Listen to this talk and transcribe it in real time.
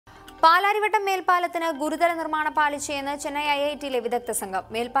പാലാരിവട്ടം മേൽപ്പാലത്തിന് ഗുരുതര നിർമ്മാണ പാളിച്ചയെന്ന് ചെന്നൈ ഐ.ഐ.ടിയിലെ വിദഗ്ധ സംഘം.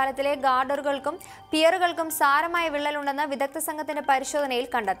 മേൽപ്പാലത്തിലെ ഗാർഡറുകൾക്കും പിയറുകൾക്കും സാരമായ വിള്ളലുണ്ടെന്ന് വിദഗ്ധ സംഘത്തിന്റെ പരിശോധനയിൽ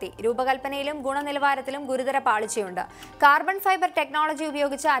കണ്ടെത്തി. രൂപകൽപ്പനയിലും ഗുണനിലവാരത്തിലും ഗുരുതര പാളിച്ചയുണ്ട്. കാർബൺ ഫൈബർ ടെക്നോളജി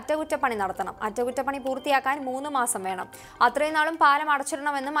ഉപയോഗിച്ച് അറ്റകുറ്റപ്പണി നടത്തണം. അറ്റകുറ്റപ്പണി പൂർത്തിയാക്കാൻ 3 മാസം വേണം. അത്രയും നാളും പാലം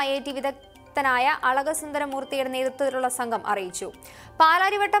അടച്ചിടണമെന്നും ഐ.ഐ.ടി വിദഗ്ധനായ അളകസുന്ദരമൂർത്തിയുടെ നേതൃത്വത്തിലുള്ള സംഘം അറിയിച്ചു.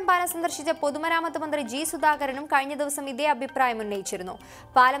 പാലാരിവട്ടം പാലം സന്ദർശിച്ച പൊതുമരാമത്ത് മന്ത്രി ജി സുധാകരനും കഴിഞ്ഞ ദിവസം ഇതേ അഭിപ്രായം ഉന്നയിച്ചിരുന്നു.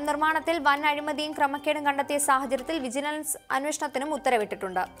 പാലം നിർമ്മാണത്തിൽ വൻ അഴിമതിയും ക്രമക്കേടും കണ്ടെത്തിയ സാഹചര്യത്തിൽ വിജിലൻസ് അന്വേഷണത്തിനും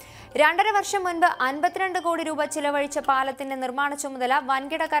ഉത്തരവിട്ടിട്ടുണ്ട്. 2.5 വർഷം മുൻപ് 52 കോടി രൂപ ചിലവഴിച്ച പാലത്തിന്റെ നിർമ്മാണ ചുമതല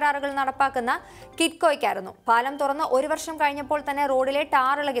വൻകിട കരാറുകൾ നടപ്പാക്കുന്ന കിറ്റ്കോയ്ക്കായിരുന്നു. പാലം തുറന്ന് 1 വർഷം കഴിഞ്ഞപ്പോൾ തന്നെ റോഡിലെ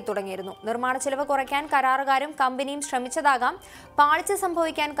ടാർ ഇളകി തുടങ്ങിയിരുന്നു. നിർമ്മാണ ചെലവ് കുറയ്ക്കാൻ കരാറുകാരും കമ്പനിയും ശ്രമിച്ചതാകാം പാളിച്ച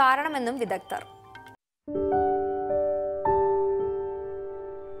സംഭവിക്കാൻ കാരണമെന്നും വിദഗ്ധർ.